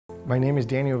My name is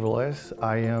Daniel Velez.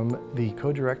 I am the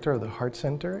co-director of the Heart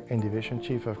Center and Division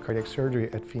Chief of Cardiac Surgery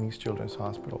at Phoenix Children's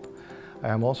Hospital. I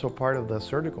am also part of the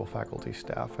surgical faculty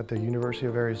staff at the University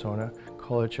of Arizona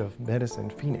College of Medicine,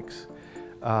 Phoenix,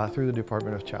 through the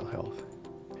Department of Child Health.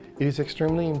 It is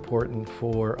extremely important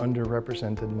for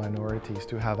underrepresented minorities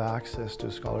to have access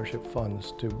to scholarship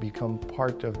funds to become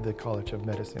part of the College of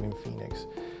Medicine in Phoenix.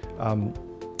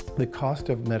 The cost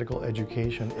of medical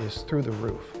education is through the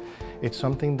roof. It's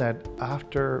something that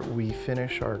after we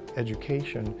finish our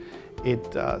education,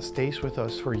 it stays with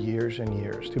us for years and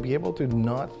years. To be able to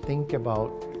not think about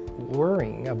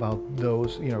worrying about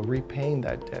those, repaying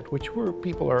that debt, which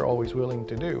people are always willing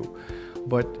to do.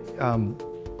 But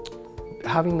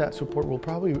having that support will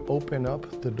probably open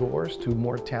up the doors to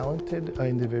more talented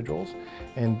individuals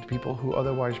and people who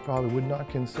otherwise probably would not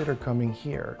consider coming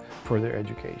here for their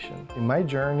education. In my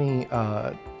journey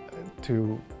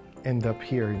to end up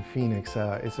here in Phoenix,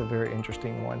 it's a very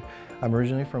interesting one. I'm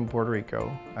originally from Puerto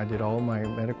Rico. I did all my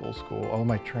medical school, all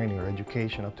my training or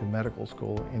education up to medical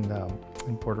school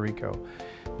in Puerto Rico.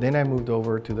 Then I moved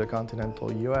over to the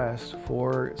continental US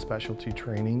for specialty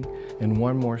training and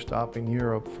one more stop in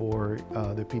Europe for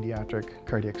the pediatric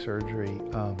cardiac surgery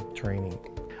training.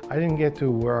 I didn't get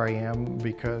to where I am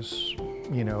because,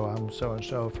 I'm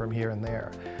so-and-so from here and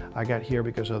there. I got here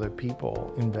because other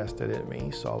people invested in me,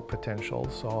 saw potential,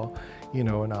 saw,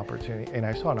 an opportunity, and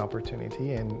I saw an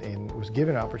opportunity and was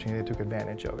given an opportunity, took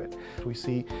advantage of it. We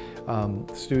see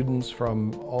students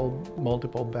from all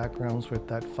multiple backgrounds with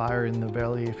that fire in the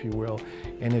belly, if you will,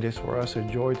 and it is for us a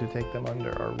joy to take them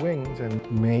under our wings and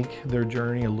make their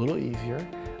journey a little easier,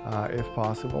 if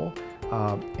possible,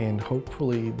 and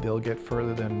hopefully they'll get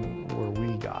further than where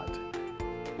we got.